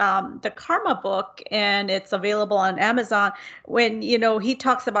wrote the Karma book, and it's available on Amazon. When, he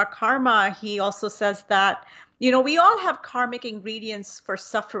talks about karma, he also says that, we all have karmic ingredients for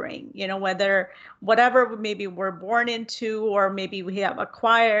suffering, whether whatever maybe we're born into or maybe we have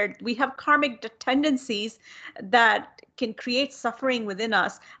acquired, we have karmic tendencies that can create suffering within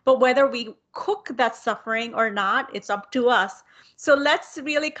us. But whether we cook that suffering or not, it's up to us. So let's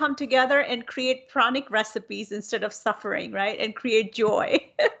really come together and create pranic recipes instead of suffering, right? And create joy.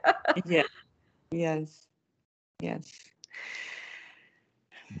 Yeah. Yes. Yes.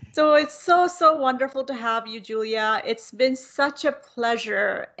 So it's so wonderful to have you, Julia. It's been such a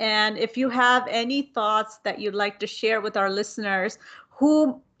pleasure. And if you have any thoughts that you'd like to share with our listeners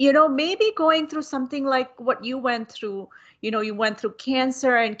who, may be going through something like what you went through, you went through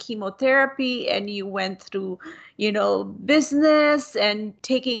cancer and chemotherapy, and you went through, business and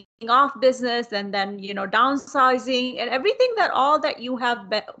taking off business, and then, downsizing and everything, that all that you have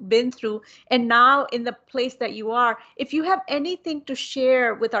been through, and now in the place that you are. If you have anything to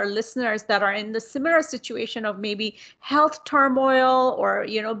share with our listeners that are in the similar situation of maybe health turmoil or,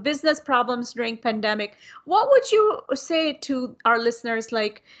 business problems during pandemic, what would you say to our listeners?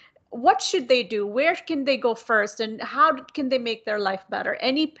 Like, what should they do? Where can they go first? And how can they make their life better?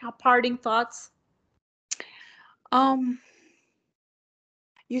 Any parting thoughts?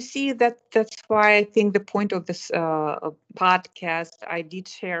 You see, that's why I think the point of this podcast, I did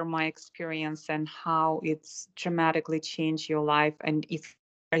share my experience and how it's dramatically changed your life. And if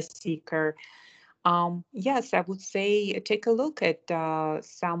you're a seeker, yes, I would say take a look at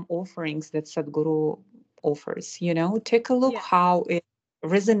some offerings that Sadhguru offers. Take a look how it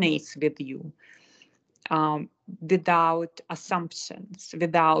resonates with you, without assumptions,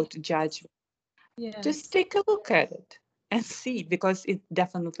 without judgment. Just take a look at it and see, because it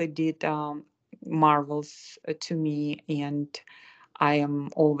definitely did marvels to me, and I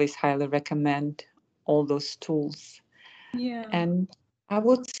am always highly recommend all those tools. And I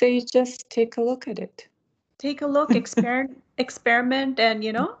would say just take a look at it. Take a look, experiment, and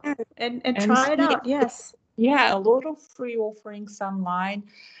and try it see. out. Yes. Yeah, a lot of free offerings online,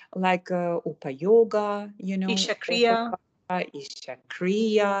 like Upa Yoga, Isha Kriya. Isha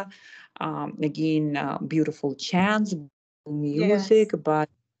Kriya, again, beautiful chants, music, but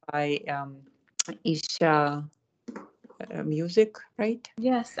by Isha music, right?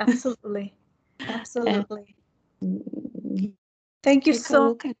 Yes, absolutely. Absolutely. And Thank you take a so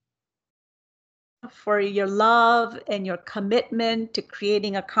look at much for your love and your commitment to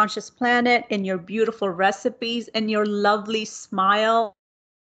creating a conscious planet, and your beautiful recipes and your lovely smile,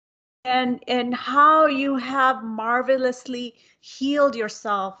 and how you have marvelously healed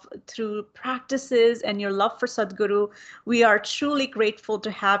yourself through practices and your love for Sadhguru. We are truly grateful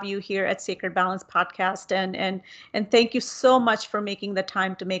to have you here at Sacred Balance Podcast, and thank you so much for making the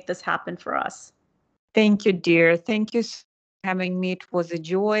time to make this happen for us. Thank you, dear. Thank you for having me. It was a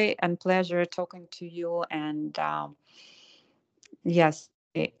joy and pleasure talking to you. And yes,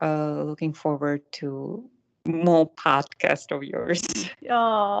 looking forward to more podcast of yours.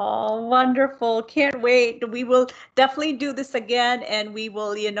 Oh, wonderful. Can't wait. We will definitely do this again, and we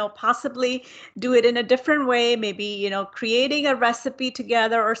will, possibly do it in a different way, maybe, creating a recipe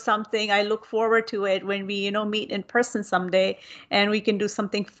together or something. I look forward to it when we, meet in person someday, and we can do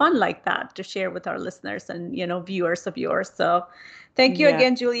something fun like that to share with our listeners and, viewers of yours. So thank you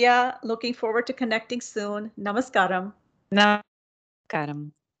again, Julia. Looking forward to connecting soon. Namaskaram.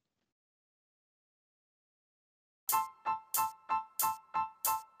 Namaskaram.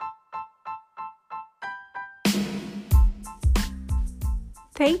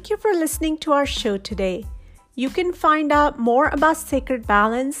 Thank you for listening to our show today. You can find out more about Sacred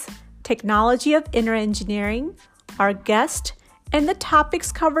Balance, technology of inner engineering, our guest, and the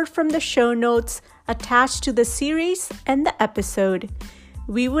topics covered from the show notes attached to the series and the episode.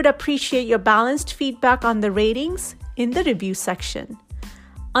 We would appreciate your balanced feedback on the ratings in the review section.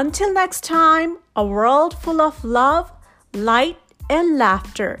 Until next time, a world full of love, light, and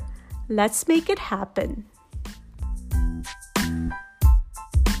laughter. Let's make it happen.